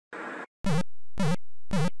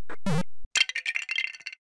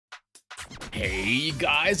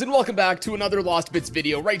guys, and welcome back to another Lost Bits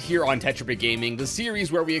video right here on TetraBitGaming, the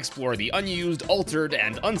series where we explore the unused, altered,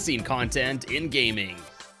 and unseen content in gaming.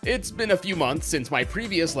 It's been a few months since my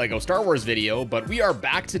previous LEGO Star Wars video, but we are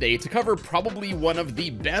back today to cover probably one of the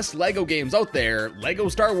best LEGO games out there, LEGO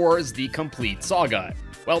Star Wars: The Complete Saga.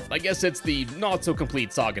 Well, I guess it's the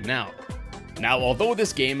not-so-complete saga now. Now, although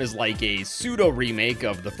this game is like a pseudo-remake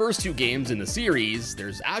of the first two games in the series,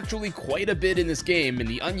 there's actually quite a bit in this game in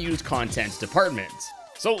the unused content department.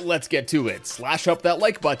 So let's get to it. Slash up that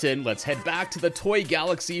like button, let's head back to the toy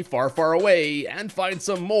galaxy far, far away, and find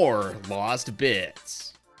some more lost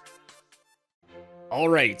bits.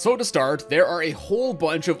 Alright, so to start, there are a whole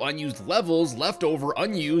bunch of unused levels left over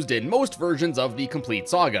unused in most versions of the Complete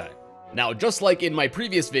Saga. Now, just like in my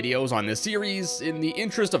previous videos on this series, in the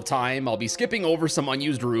interest of time, I'll be skipping over some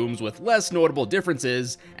unused rooms with less notable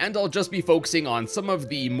differences, and I'll just be focusing on some of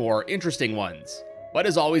the more interesting ones. But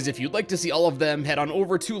as always, if you'd like to see all of them, head on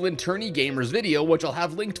over to Linterni Gamer's video, which I'll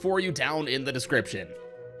have linked for you down in the description.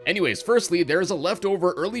 Anyways, firstly, there's a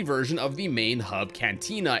leftover early version of the main hub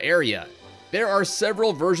cantina area. There are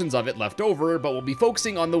several versions of it left over, but we'll be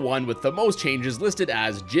focusing on the one with the most changes listed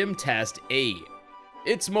as Gym Test A.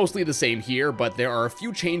 It's mostly the same here, but there are a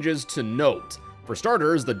few changes to note. For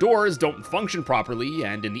starters, the doors don't function properly,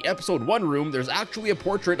 and in the Episode 1 room, there's actually a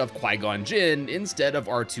portrait of Qui-Gon Jinn instead of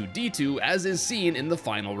R2-D2 as is seen in the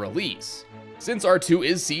final release. Since R2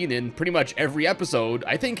 is seen in pretty much every episode,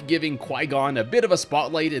 I think giving Qui-Gon a bit of a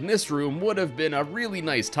spotlight in this room would have been a really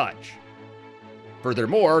nice touch.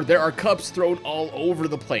 Furthermore, there are cups thrown all over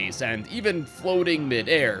the place, and even floating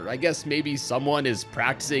mid-air. I guess maybe someone is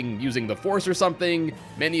practicing using the Force or something.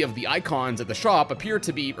 Many of the icons at the shop appear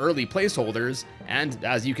to be early placeholders, and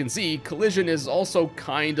as you can see, collision is also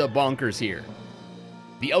kinda bonkers here.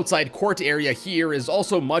 The outside court area here is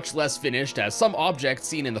also much less finished, as some objects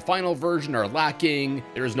seen in the final version are lacking.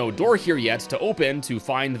 There is no door here yet to open to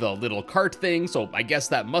find the little cart thing, so I guess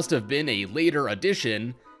that must have been a later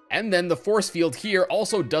addition. And then the force field here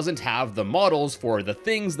also doesn't have the models for the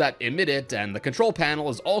things that emit it, and the control panel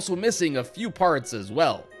is also missing a few parts as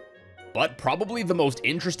well. But probably the most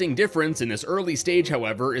interesting difference in this early stage,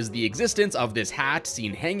 however, is the existence of this hat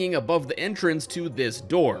seen hanging above the entrance to this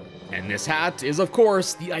door. And this hat is, of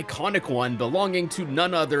course, the iconic one belonging to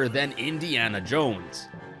none other than Indiana Jones.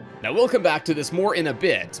 Now, we'll come back to this more in a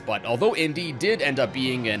bit, but although Indy did end up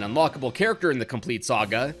being an unlockable character in the Complete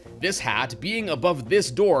Saga, this hat being above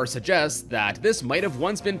this door suggests that this might have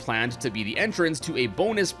once been planned to be the entrance to a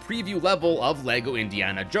bonus preview level of LEGO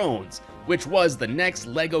Indiana Jones, which was the next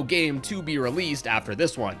LEGO game to be released after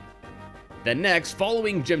this one. Then next,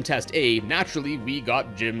 following Gym Test A, naturally we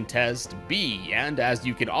got Gym Test B, and as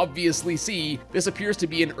you can obviously see, this appears to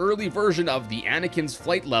be an early version of the Anakin's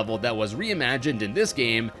flight level that was reimagined in this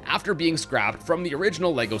game after being scrapped from the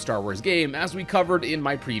original LEGO Star Wars game, as we covered in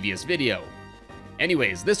my previous video.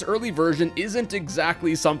 Anyways, this early version isn't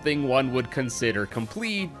exactly something one would consider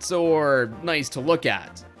complete or nice to look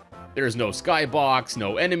at. There's no skybox,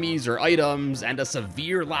 no enemies or items, and a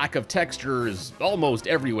severe lack of textures almost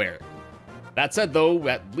everywhere. That said though,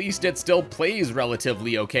 at least it still plays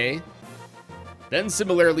relatively okay. Then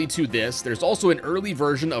similarly to this, there's also an early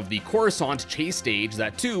version of the Coruscant chase stage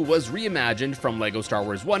that too was reimagined from LEGO Star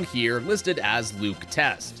Wars 1 here, listed as Luke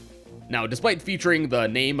Test. Now, despite featuring the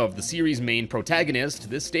name of the series' main protagonist,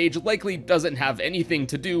 this stage likely doesn't have anything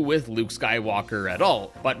to do with Luke Skywalker at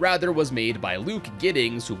all, but rather was made by Luke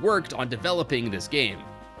Giddings, who worked on developing this game.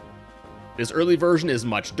 This early version is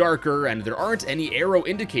much darker, and there aren't any arrow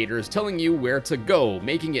indicators telling you where to go,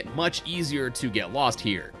 making it much easier to get lost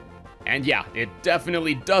here. And yeah, it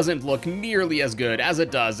definitely doesn't look nearly as good as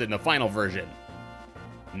it does in the final version.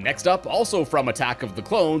 Next up, also from Attack of the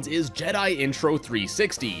Clones, is Jedi Intro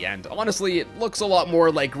 360, and honestly, it looks a lot more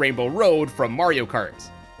like Rainbow Road from Mario Kart.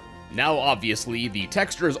 Now obviously, the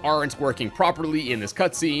textures aren't working properly in this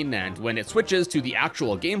cutscene, and when it switches to the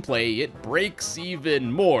actual gameplay, it breaks even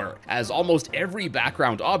more, as almost every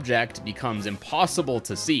background object becomes impossible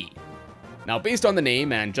to see. Now, based on the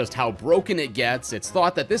name and just how broken it gets, it's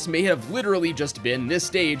thought that this may have literally just been this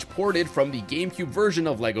stage ported from the GameCube version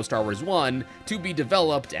of LEGO Star Wars 1 to be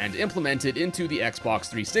developed and implemented into the Xbox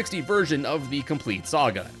 360 version of the Complete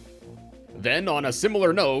Saga. Then, on a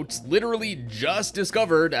similar note, literally just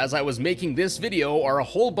discovered as I was making this video are a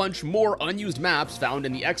whole bunch more unused maps found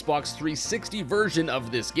in the Xbox 360 version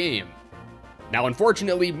of this game. Now,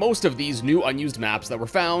 unfortunately, most of these new unused maps that were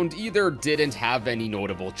found either didn't have any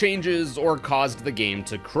notable changes or caused the game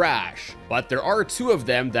to crash, but there are two of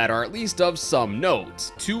them that are at least of some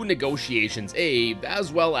note, 2 Negotiations A,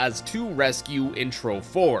 as well as 2 Rescue Intro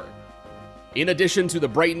 4. In addition to the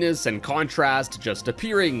brightness and contrast just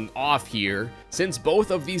appearing off here, since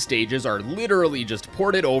both of these stages are literally just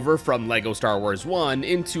ported over from LEGO Star Wars 1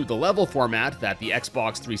 into the level format that the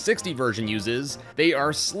Xbox 360 version uses, they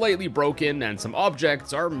are slightly broken and some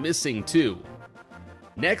objects are missing too.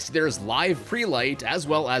 Next, there's live prelight as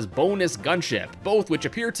well as bonus gunship, both which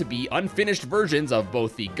appear to be unfinished versions of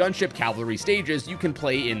both the gunship cavalry stages you can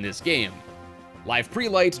play in this game. Live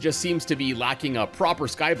prelight just seems to be lacking a proper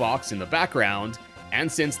skybox in the background,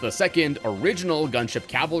 and since the second original gunship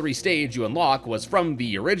cavalry stage you unlock was from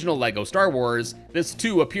the original LEGO Star Wars, this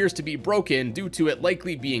too appears to be broken due to it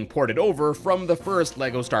likely being ported over from the first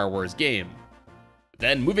LEGO Star Wars game.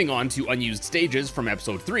 Then moving on to unused stages from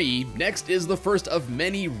episode 3, next is the first of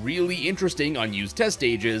many really interesting unused test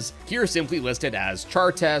stages, here simply listed as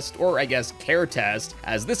char test, or I guess care test,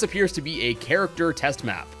 as this appears to be a character test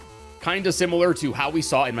map. Kinda similar to how we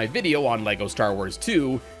saw in my video on LEGO Star Wars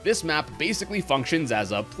 2, this map basically functions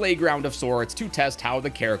as a playground of sorts to test how the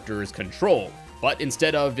characters control. But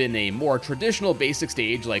instead of in a more traditional basic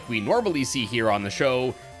stage like we normally see here on the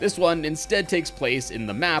show, this one instead takes place in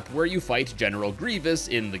the map where you fight General Grievous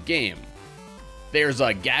in the game. There's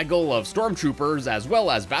a gaggle of stormtroopers as well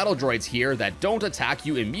as battle droids here that don't attack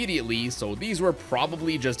you immediately, so these were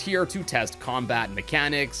probably just here to test combat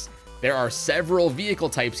mechanics. There are several vehicle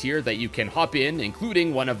types here that you can hop in,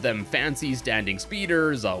 including one of them fancy standing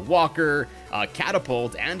speeders, a walker, a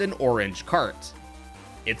catapult, and an orange cart.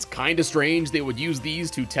 It's kinda strange they would use these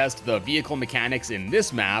to test the vehicle mechanics in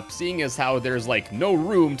this map, seeing as how there's like no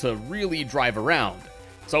room to really drive around.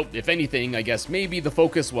 So if anything, I guess maybe the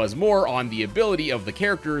focus was more on the ability of the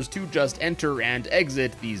characters to just enter and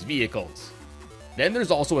exit these vehicles. Then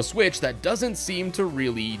there's also a switch that doesn't seem to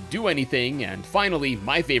really do anything, and finally,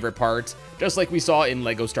 my favorite part, just like we saw in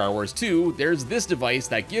LEGO Star Wars 2, there's this device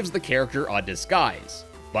that gives the character a disguise.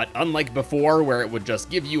 But unlike before, where it would just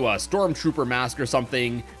give you a stormtrooper mask or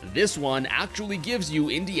something, this one actually gives you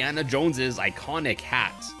Indiana Jones's iconic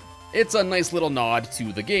hat. It's a nice little nod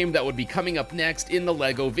to the game that would be coming up next in the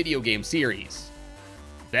LEGO video game series.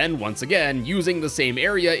 Then once again, using the same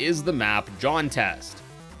area is the map John Test.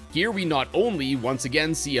 Here we not only once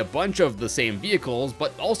again see a bunch of the same vehicles,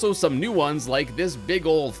 but also some new ones like this big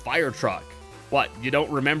old fire truck. What, you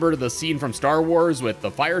don't remember the scene from Star Wars with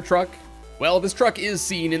the fire truck? Well, this truck is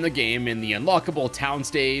seen in the game in the unlockable town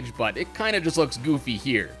stage, but it kinda just looks goofy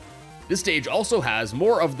here. This stage also has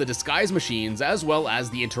more of the disguise machines as well as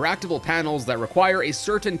the interactable panels that require a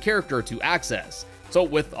certain character to access. So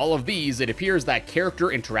with all of these, it appears that character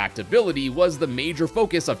interactability was the major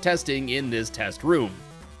focus of testing in this test room.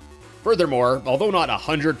 Furthermore, although not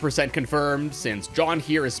 100% confirmed, since John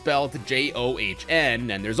here is spelled J-O-H-N,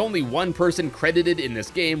 and there's only one person credited in this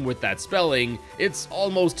game with that spelling, it's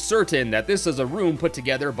almost certain that this is a room put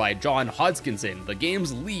together by John Hodgkinson, the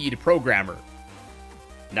game's lead programmer.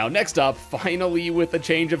 Now next up, finally with a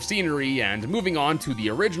change of scenery and moving on to the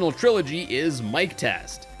original trilogy, is Mic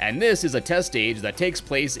Test, and this is a test stage that takes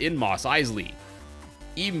place in Mos Eisley.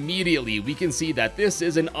 Immediately, we can see that this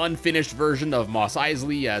is an unfinished version of Mos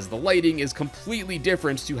Eisley, as the lighting is completely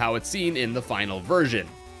different to how it's seen in the final version.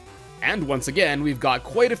 And once again, we've got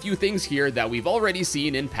quite a few things here that we've already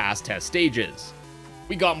seen in past test stages.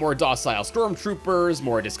 We got more docile stormtroopers,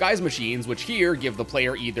 more disguise machines, which here give the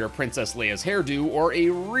player either Princess Leia's hairdo or a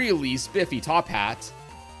really spiffy top hat.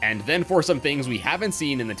 And then for some things we haven't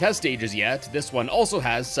seen in the test stages yet, this one also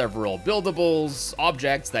has several buildables,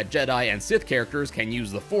 objects that Jedi and Sith characters can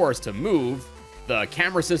use the Force to move, the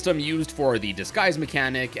camera system used for the disguise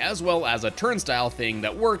mechanic, as well as a turnstile thing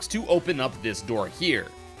that works to open up this door here.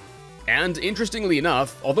 And interestingly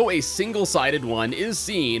enough, although a single-sided one is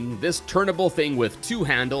seen, this turnable thing with two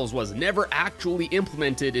handles was never actually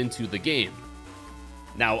implemented into the game.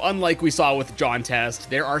 Now, unlike we saw with John Test,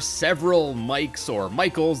 there are several Mikes or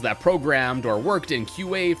Michaels that programmed or worked in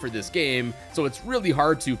QA for this game, so it's really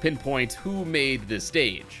hard to pinpoint who made this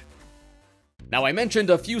stage. Now, I mentioned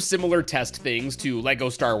a few similar test things to LEGO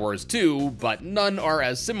Star Wars 2, but none are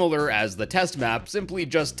as similar as the test map simply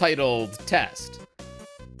just titled Test.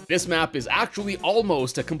 This map is actually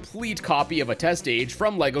almost a complete copy of a test stage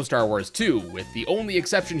from LEGO Star Wars 2, with the only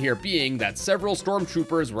exception here being that several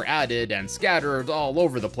stormtroopers were added and scattered all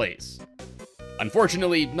over the place.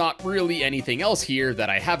 Unfortunately, not really anything else here that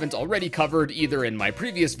I haven't already covered either in my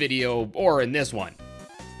previous video or in this one.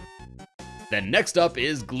 Then next up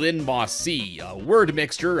is Glyn Moss C, a word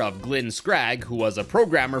mixture of Glyn Scragg, who was a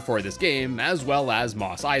programmer for this game, as well as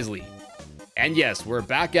Mos Eisley. And yes, we're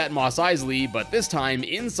back at Mos Eisley, but this time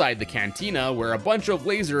inside the cantina where a bunch of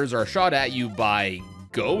lasers are shot at you by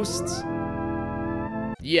ghosts?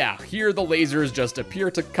 yeah, here the lasers just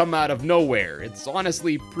appear to come out of nowhere. It's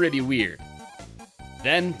honestly pretty weird.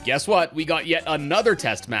 Then, guess what? We got yet another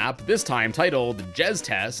test map, this time titled Jez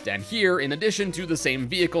Test, and here, in addition to the same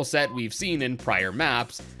vehicle set we've seen in prior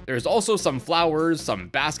maps, there's also some flowers, some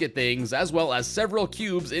basket things, as well as several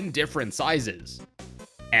cubes in different sizes.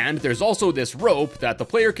 And there's also this rope that the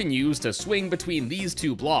player can use to swing between these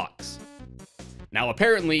two blocks. Now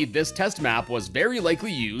apparently, this test map was very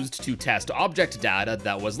likely used to test object data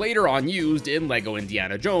that was later on used in LEGO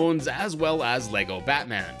Indiana Jones as well as LEGO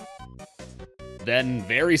Batman. Then,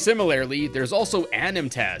 very similarly, there's also Anim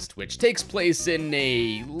Test, which takes place in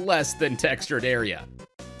a less than textured area.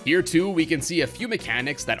 Here too, we can see a few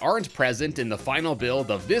mechanics that aren't present in the final build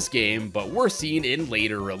of this game, but were seen in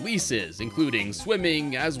later releases, including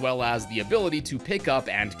swimming, as well as the ability to pick up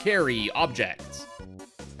and carry objects.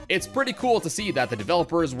 It's pretty cool to see that the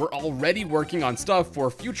developers were already working on stuff for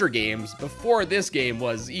future games before this game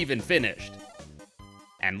was even finished.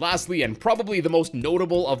 And lastly, and probably the most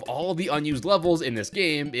notable of all the unused levels in this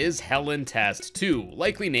game, is Helen Test 2,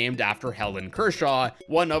 likely named after Helen Kershaw,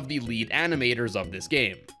 one of the lead animators of this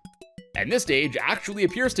game. And this stage actually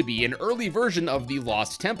appears to be an early version of the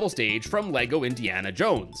Lost Temple stage from LEGO Indiana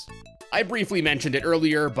Jones. I briefly mentioned it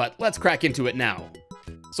earlier, but let's crack into it now.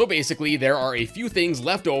 So basically, there are a few things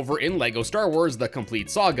left over in LEGO Star Wars: The Complete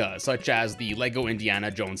Saga, such as the LEGO Indiana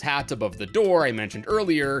Jones hat above the door I mentioned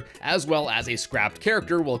earlier, as well as a scrapped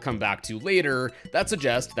character we'll come back to later, that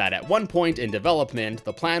suggest that at one point in development,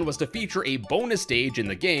 the plan was to feature a bonus stage in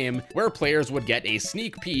the game where players would get a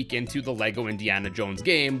sneak peek into the LEGO Indiana Jones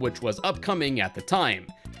game, which was upcoming at the time.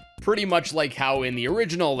 Pretty much like how in the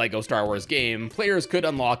original LEGO Star Wars game, players could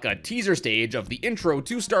unlock a teaser stage of the intro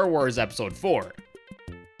to Star Wars Episode 4.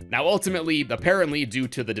 Now ultimately, apparently due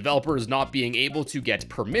to the developers not being able to get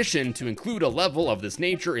permission to include a level of this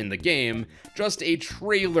nature in the game, just a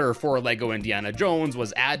trailer for LEGO Indiana Jones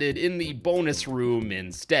was added in the bonus room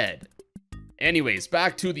instead. Anyways,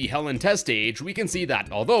 back to the Helen Test stage, we can see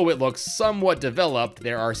that although it looks somewhat developed,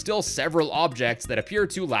 there are still several objects that appear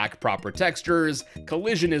to lack proper textures,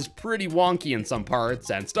 collision is pretty wonky in some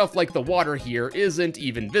parts, and stuff like the water here isn't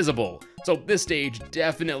even visible, so this stage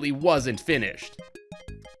definitely wasn't finished.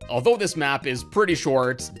 Although this map is pretty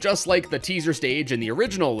short, just like the teaser stage in the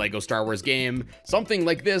original LEGO Star Wars game, something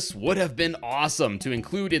like this would have been awesome to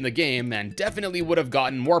include in the game and definitely would have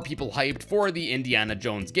gotten more people hyped for the Indiana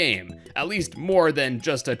Jones game, at least more than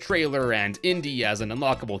just a trailer and Indy as an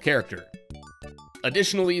unlockable character.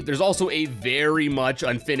 Additionally, there's also a very much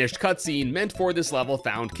unfinished cutscene meant for this level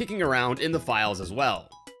found kicking around in the files as well.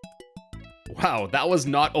 Wow, that was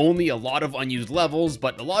not only a lot of unused levels,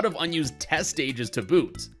 but a lot of unused test stages to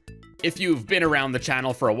boot. If you've been around the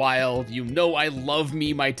channel for a while, you know I love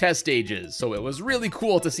me my test stages, so it was really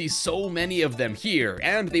cool to see so many of them here,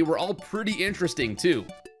 and they were all pretty interesting too.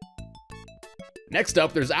 Next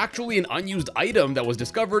up, there's actually an unused item that was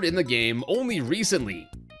discovered in the game only recently.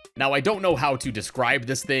 Now, I don't know how to describe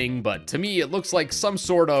this thing, but to me it looks like some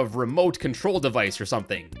sort of remote control device or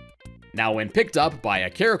something. Now, when picked up by a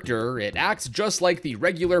character, it acts just like the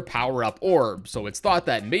regular power-up orb, so it's thought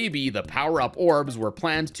that maybe the power-up orbs were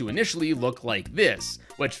planned to initially look like this,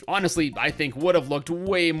 which honestly I think would have looked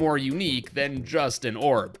way more unique than just an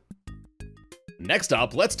orb. Next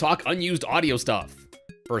up, let's talk unused audio stuff.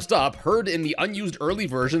 First up, heard in the unused early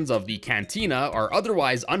versions of the Cantina are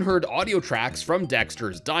otherwise unheard audio tracks from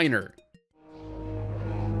Dexter's Diner.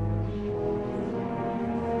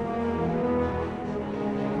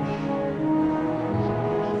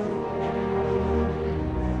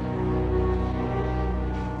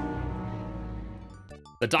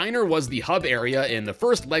 The diner was the hub area in the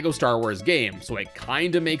first LEGO Star Wars game, so it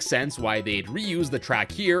kinda makes sense why they'd reuse the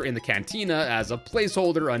track here in the Cantina as a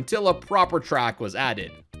placeholder until a proper track was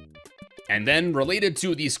added. And then, related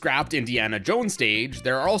to the scrapped Indiana Jones stage,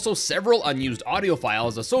 there are also several unused audio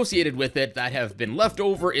files associated with it that have been left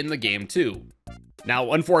over in the game too.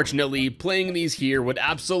 Now, unfortunately, playing these here would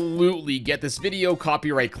absolutely get this video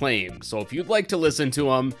copyright claimed, so if you'd like to listen to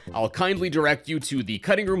them, I'll kindly direct you to the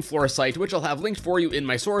Cutting Room Floor site, which I'll have linked for you in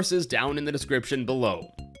my sources down in the description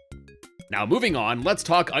below. Now, moving on, let's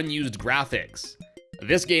talk unused graphics.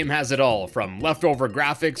 This game has it all, from leftover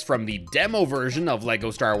graphics from the demo version of LEGO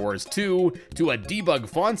Star Wars 2, to a debug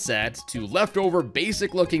font set, to leftover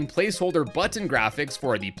basic-looking placeholder button graphics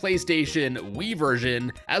for the PlayStation, Wii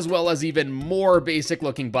version, as well as even more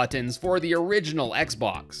basic-looking buttons for the original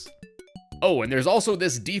Xbox. Oh, and there's also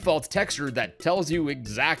this default texture that tells you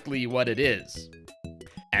exactly what it is.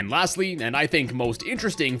 And lastly, and I think most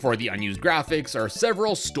interesting for the unused graphics, are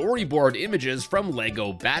several storyboard images from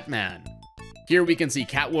LEGO Batman. Here we can see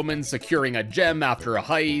Catwoman securing a gem after a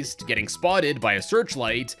heist, getting spotted by a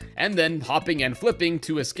searchlight, and then hopping and flipping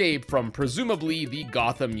to escape from presumably the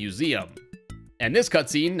Gotham Museum. And this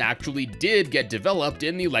cutscene actually did get developed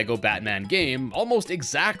in the LEGO Batman game, almost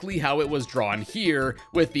exactly how it was drawn here,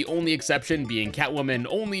 with the only exception being Catwoman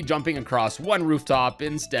only jumping across one rooftop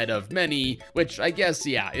instead of many, which I guess,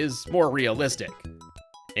 yeah, is more realistic.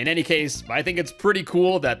 In any case, I think it's pretty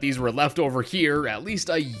cool that these were left over here at least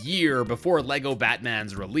a year before LEGO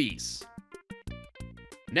Batman's release.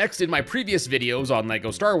 Next, in my previous videos on LEGO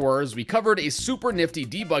Star Wars, we covered a super nifty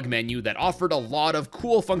debug menu that offered a lot of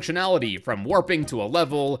cool functionality, from warping to a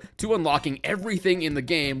level, to unlocking everything in the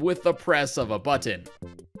game with the press of a button.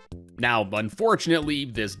 Now, unfortunately,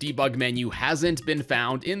 this debug menu hasn't been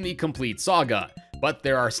found in the complete Saga, but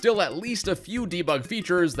there are still at least a few debug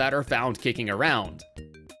features that are found kicking around.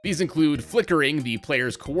 These include flickering the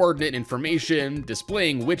player's coordinate information,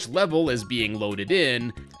 displaying which level is being loaded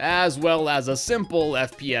in, as well as a simple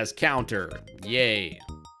FPS counter. Yay.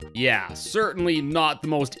 Yeah, certainly not the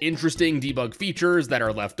most interesting debug features that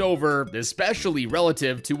are left over, especially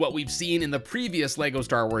relative to what we've seen in the previous LEGO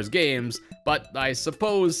Star Wars games, but I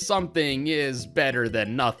suppose something is better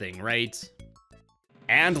than nothing, right?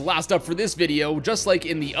 And last up for this video, just like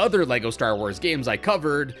in the other LEGO Star Wars games I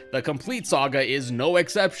covered, the complete Saga is no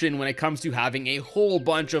exception when it comes to having a whole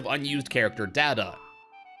bunch of unused character data.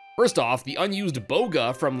 First off, the unused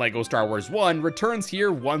Boga from LEGO Star Wars 1 returns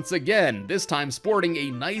here once again, this time sporting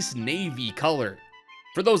a nice navy color.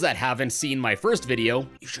 For those that haven't seen my first video,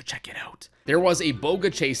 you should check it out. There was a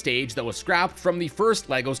Boga chase stage that was scrapped from the first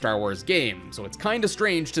LEGO Star Wars game, so it's kinda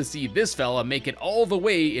strange to see this fella make it all the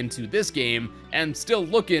way into this game and still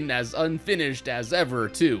looking as unfinished as ever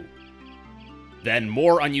too. Then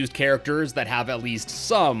more unused characters that have at least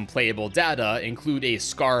some playable data include a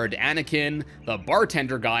scarred Anakin, the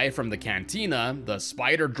bartender guy from the cantina, the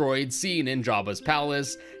spider droid seen in Jabba's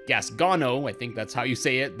palace, Gasgano, I think that's how you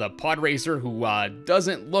say it, the pod racer who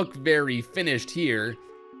doesn't look very finished here,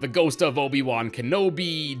 the ghost of Obi-Wan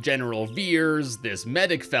Kenobi, General Veers, this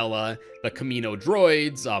medic fella, the Camino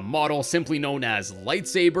droids, a model simply known as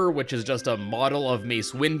Lightsaber, which is just a model of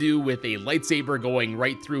Mace Windu with a lightsaber going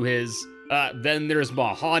right through his... Then there's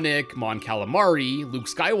Mahonic, Mon Calamari, Luke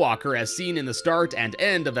Skywalker as seen in the start and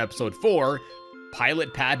end of Episode 4,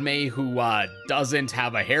 Pilot Padme who doesn't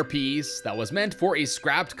have a hairpiece that was meant for a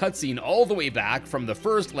scrapped cutscene all the way back from the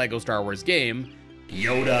first LEGO Star Wars game,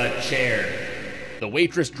 Yoda Chair, the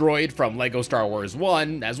waitress droid from LEGO Star Wars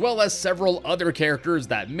 1, as well as several other characters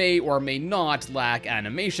that may or may not lack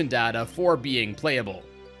animation data for being playable.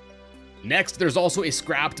 Next, there's also a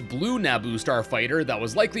scrapped blue Naboo starfighter that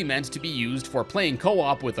was likely meant to be used for playing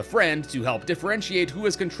co-op with a friend to help differentiate who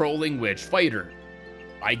is controlling which fighter.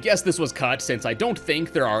 I guess this was cut since I don't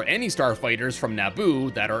think there are any starfighters from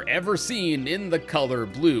Naboo that are ever seen in the color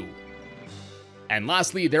blue. And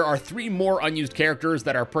lastly, there are 3 more unused characters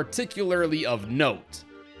that are particularly of note.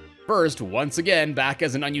 First, once again back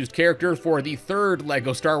as an unused character for the 3rd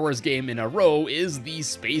LEGO Star Wars game in a row is the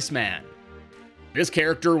Spaceman. This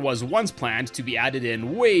character was once planned to be added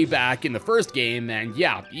in way back in the first game, and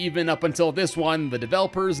yeah, even up until this one, the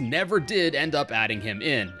developers never did end up adding him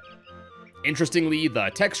in. Interestingly, the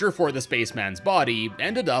texture for the Spaceman's body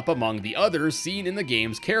ended up among the others seen in the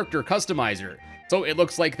game's character customizer, so it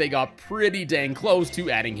looks like they got pretty dang close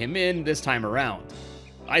to adding him in this time around.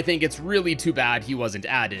 I think it's really too bad he wasn't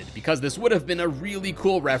added, because this would have been a really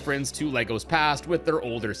cool reference to LEGO's past with their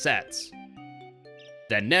older sets.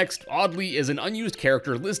 Then next, oddly, is an unused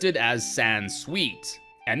character listed as Sansweet.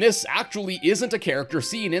 And this actually isn't a character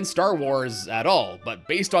seen in Star Wars at all, but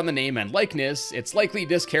based on the name and likeness, it's likely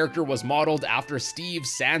this character was modeled after Steve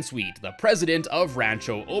Sansweet, the president of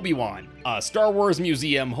Rancho Obi-Wan, a Star Wars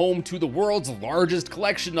museum home to the world's largest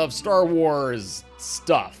collection of Star Wars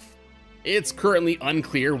stuff. It's currently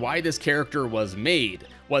unclear why this character was made.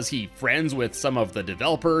 Was he friends with some of the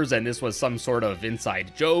developers and this was some sort of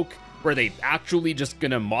inside joke? Were they actually just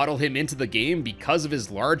gonna model him into the game because of his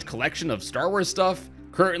large collection of Star Wars stuff?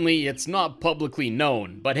 Currently, it's not publicly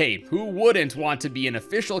known, but hey, who wouldn't want to be an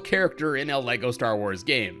official character in a LEGO Star Wars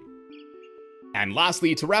game? And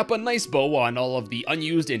lastly, to wrap a nice bow on all of the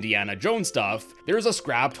unused Indiana Jones stuff, there's a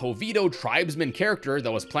scrapped Hovito tribesman character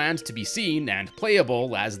that was planned to be seen and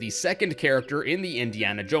playable as the 2nd character in the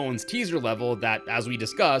Indiana Jones teaser level that, as we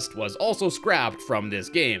discussed, was also scrapped from this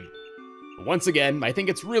game. Once again, I think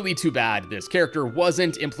it's really too bad this character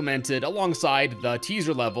wasn't implemented alongside the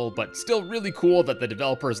teaser level, but still really cool that the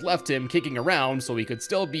developers left him kicking around so he could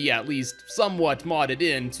still be at least somewhat modded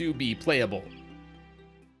in to be playable.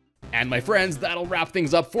 And my friends, that'll wrap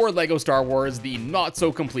things up for LEGO Star Wars, the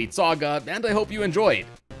not-so-complete saga, and I hope you enjoyed.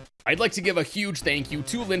 I'd like to give a huge thank you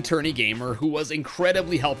to Linterney Gamer, who was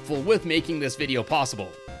incredibly helpful with making this video possible.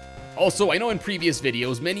 Also, I know in previous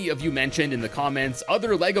videos, many of you mentioned in the comments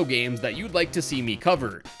other LEGO games that you'd like to see me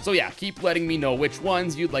cover. So yeah, keep letting me know which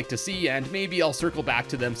ones you'd like to see, and maybe I'll circle back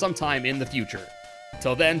to them sometime in the future.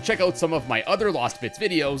 Till then, check out some of my other Lost Bits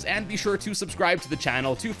videos, and be sure to subscribe to the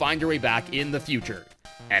channel to find your way back in the future.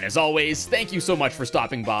 And as always, thank you so much for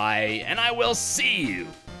stopping by, and I will see you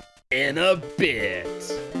in a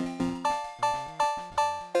bit.